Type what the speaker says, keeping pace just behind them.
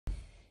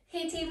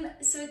Hey team,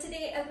 so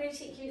today I'm going to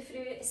take you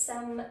through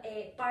some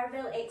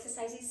barbell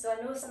exercises. So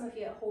I know some of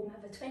you at home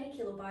have a 20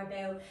 kilo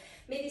barbell,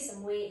 maybe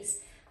some weights,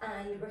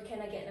 and we're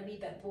kind of getting a wee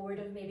bit bored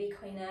of maybe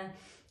kind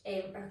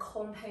of our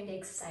compound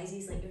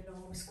exercises like your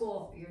normal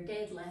squat, your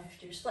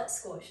deadlift, your split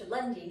squats, your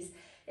lunges.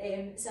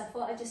 So I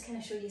thought I'd just kind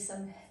of show you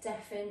some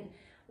different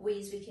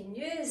ways we can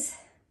use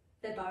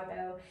the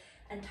barbell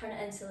and turn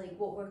it into like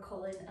what we're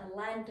calling a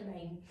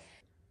landmine.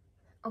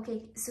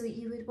 Okay, so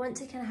you would want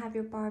to kind of have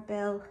your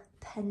barbell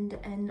pinned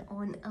in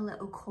on a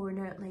little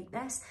corner like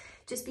this.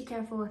 Just be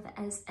careful if it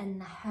is in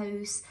the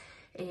house,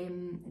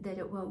 that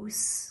it will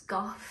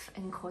scuff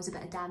and cause a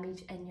bit of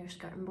damage in your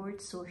skirting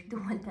board. So if you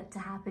don't want that to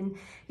happen,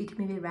 you could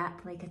maybe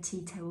wrap like a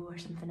tea towel or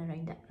something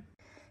around it.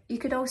 You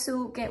could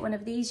also get one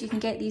of these. You can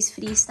get these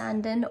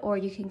freestanding, or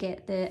you can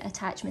get the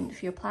attachment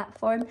for your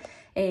platform.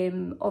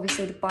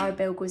 Obviously the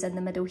barbell goes in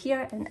the middle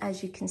here, and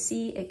as you can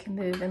see it can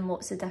move in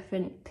lots of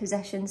different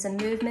positions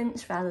and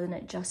movements rather than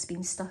it just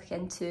being stuck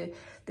into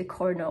the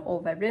corner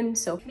of a room.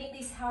 So to make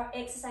these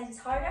exercises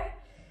harder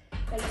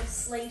by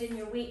just sliding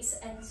your weights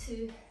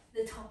into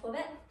the top of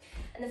it.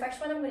 And the first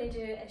one I'm going to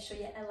do is show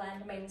you a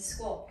landmine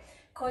squat.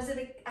 Because of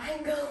the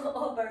angle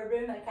of our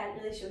room, I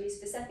can't really show you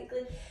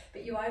specifically,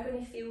 but you are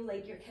going to feel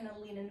like you're kind of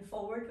leaning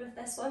forward with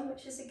this one,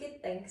 which is a good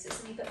thing because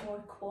it's a wee bit more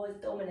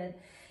quad dominant.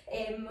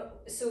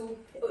 So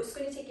it's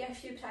going to take you a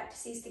few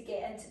practices to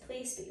get into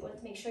place, but you want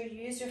to make sure you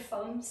use your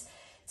thumbs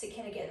to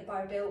kind of get the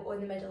barbell on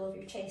the middle of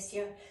your chest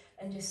here,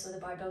 and just so the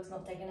barbell's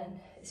not digging in,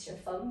 it's your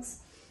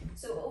thumbs.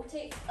 So it'll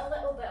take a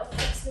little bit of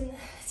adjustment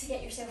to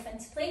get yourself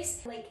into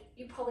place. Like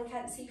you probably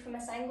can't see from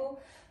this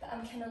angle, but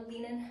I'm kind of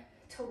leaning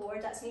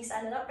toward, that's me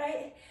standing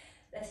upright,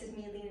 this is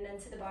me leaning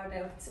into the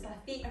barbell. So my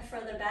feet are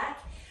further back.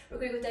 We're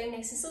going to go down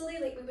nice and slowly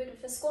like we would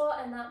with a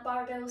squat, and that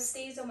barbell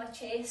stays on my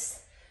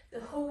chest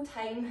the whole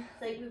time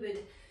like we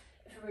would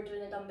if we were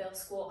doing a dumbbell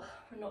squat.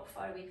 We're not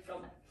far away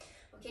from it.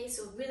 Okay,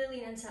 so really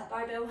lean into that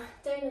barbell,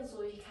 down as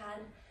low as you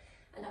can,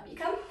 and up you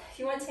come. If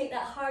you want to make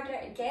that harder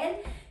again,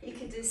 you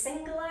could do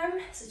single arm,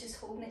 so just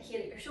holding it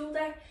here at your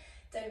shoulder,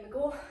 down we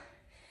go,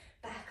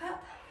 back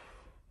up.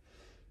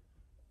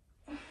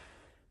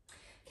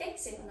 Okay,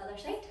 same on the other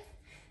side,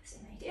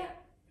 same idea.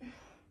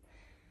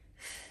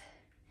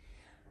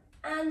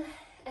 And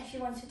if you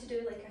wanted to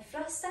do like a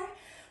thruster,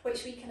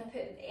 which we kind of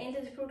put at the end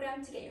of the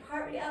program to get your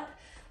heart rate up,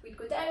 we'd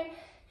go down,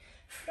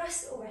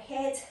 thrust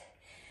overhead,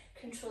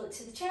 control it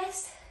to the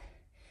chest,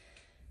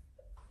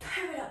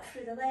 power up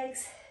through the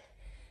legs,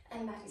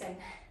 and back down.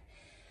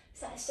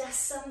 So that's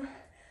just some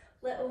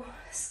little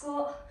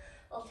squat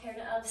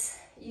alternatives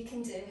you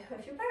can do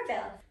with your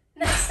barbell.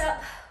 Next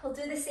up, we'll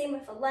do the same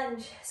with a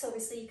lunge. So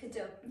obviously you could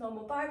do a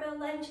normal barbell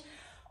lunge,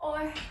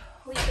 or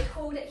we could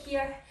hold it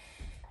here,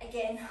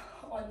 again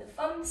on the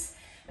thumbs,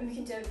 and we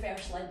can do a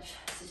reverse lunge.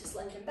 So just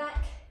lunging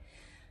back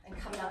and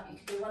coming up. You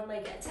could do one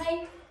leg at a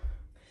time,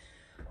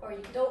 or you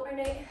could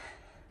alternate,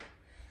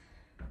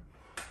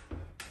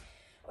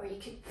 or you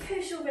could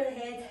push over the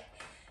head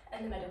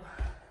in the middle,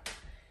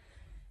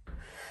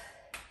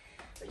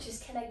 which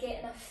is kind of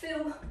getting a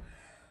full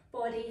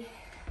body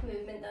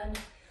movement done.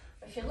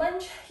 With your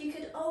lunge, you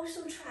could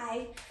also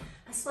try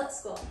a split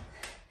squat.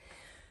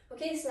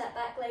 Okay, so that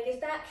back leg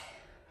is back,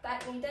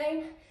 back knee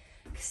down,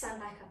 stand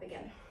back up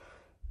again.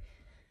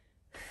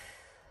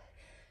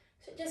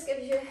 So it just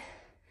gives you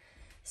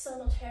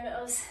some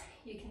alternatives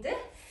you can do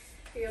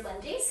for your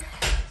lunges.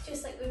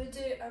 Just like we would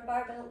do our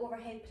barbell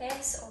overhead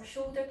press or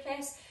shoulder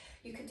press,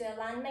 you could do a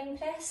landmine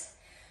press.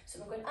 So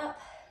we're going up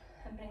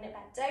and bringing it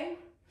back down.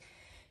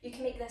 You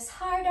can make this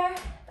harder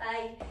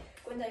by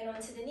going down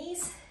onto the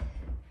knees,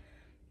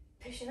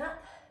 pushing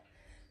up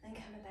and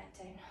coming back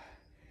down.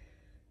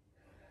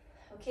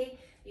 Okay,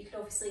 you could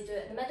obviously do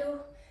it in the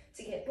middle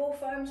to get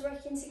both arms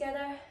working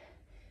together,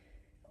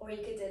 or you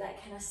could do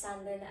that kind of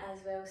standing as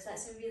well. So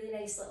that's a really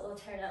nice little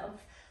alternative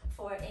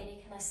for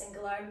any kind of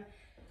single arm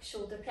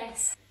shoulder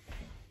press.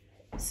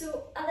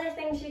 So other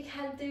things you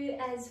can do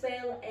as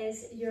well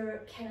is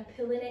your kind of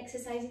pulling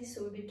exercises.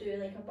 So we would do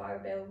like a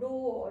barbell row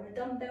or a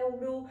dumbbell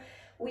row.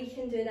 We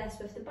can do this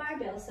with the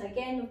barbell. So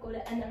again, we've got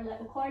it in our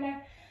little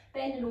corner,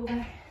 bending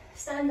over,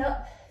 stand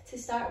up to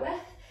start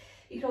with.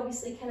 You can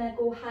obviously kind of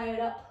go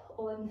higher up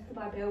on the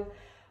barbell,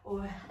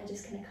 or I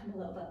just kind of come a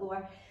little bit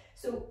lower.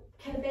 So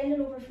kind of bending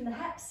over from the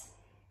hips,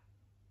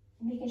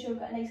 making sure we've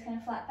got a nice kind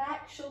of flat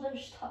back,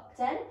 shoulders tucked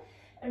in,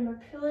 and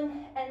we're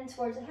pulling in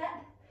towards the hip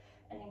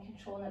and then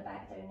controlling it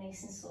back down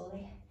nice and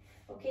slowly.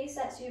 Okay,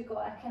 so that's, you've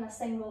got a kind of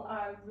single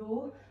arm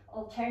row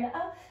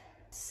alternative.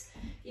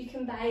 You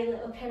can buy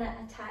little kind of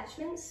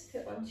attachments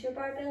put onto your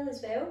barbell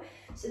as well.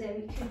 So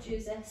then we could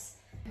use this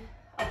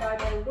a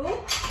barbell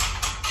row,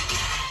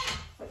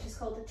 which is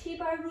called a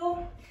T-bar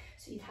row.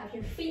 So you'd have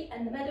your feet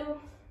in the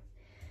middle,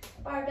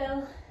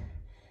 barbell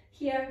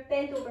here,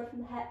 bend over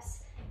from the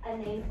hips,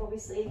 and then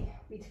obviously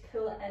we'd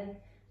pull it in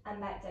and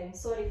back down.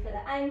 Sorry for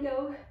the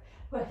angle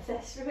with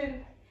this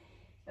room.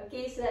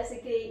 Okay, so that's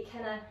a great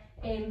kind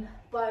of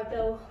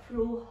barbell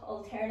row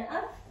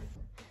alternative.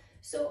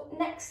 So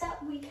next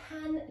up we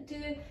can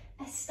do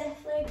a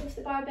stiff leg with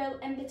the barbell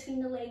in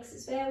between the legs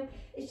as well.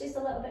 It's just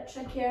a little bit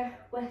trickier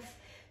with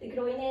the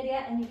groin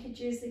area, and you could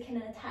use the kind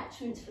of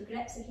attachments for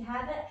grips if you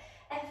have it.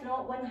 If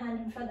not, one hand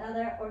in front of the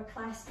other, or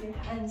clasp your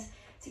hands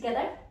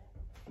together.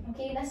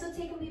 Okay, this will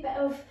take a wee bit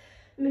of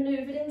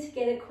manoeuvring to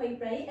get it quite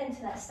right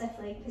into that stiff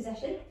leg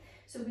position.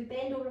 So we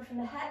bend over from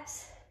the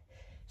hips,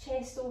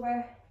 chest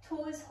over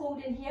toes,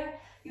 holding here.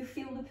 You'll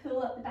feel the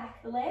pull up the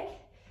back of the leg,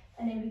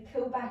 and then we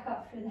pull back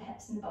up through the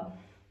hips and the bum.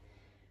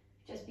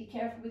 Just be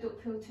careful we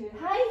don't pull too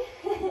high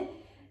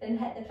and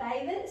hit the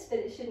privates, but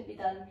it shouldn't be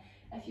done.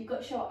 If you've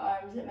got short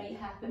arms, it might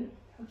happen.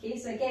 Okay,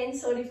 so again,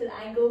 sorry for the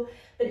angle,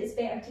 but it's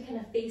better to kind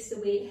of face the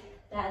weight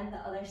than the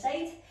other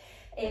side.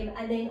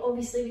 And then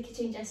obviously we could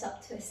change this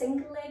up to a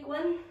single leg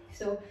one.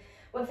 So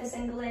with a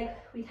single leg,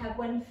 we'd have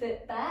one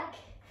foot back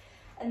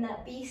in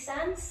that B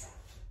stance,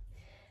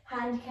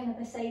 hand kind of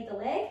beside the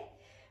leg.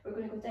 We're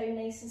going to go down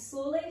nice and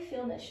slowly,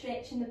 feeling it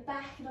stretching the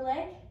back of the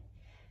leg,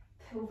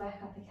 pull back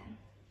up again.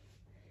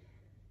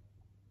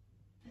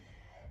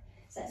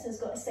 So this has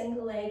got a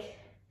single leg,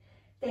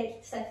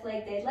 stiff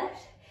leg deadlift.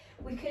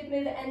 We could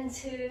move it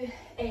into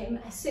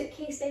a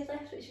suitcase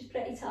deadlift, which is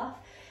pretty tough.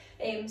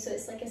 So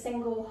it's like a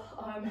single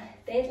arm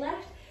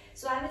deadlift.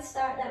 So I would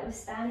start that with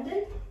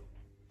standing.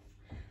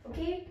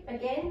 Okay,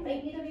 again,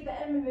 might need a wee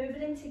bit of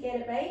manoeuvring to get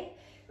it right.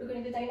 We're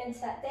going to go down into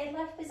that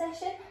deadlift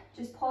position,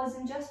 just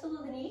pausing just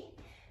below the knee,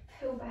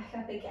 pull back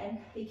up again.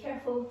 Be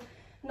careful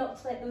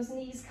not to let those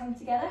knees come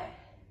together.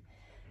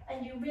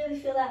 And you really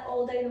feel that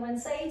all down the one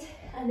side,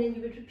 and then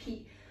you would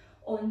repeat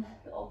on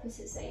the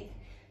opposite side.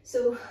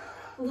 So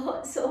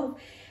lots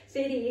of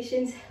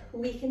variations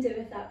we can do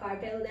with that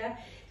barbell there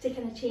to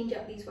kind of change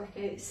up these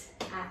workouts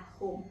at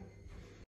home.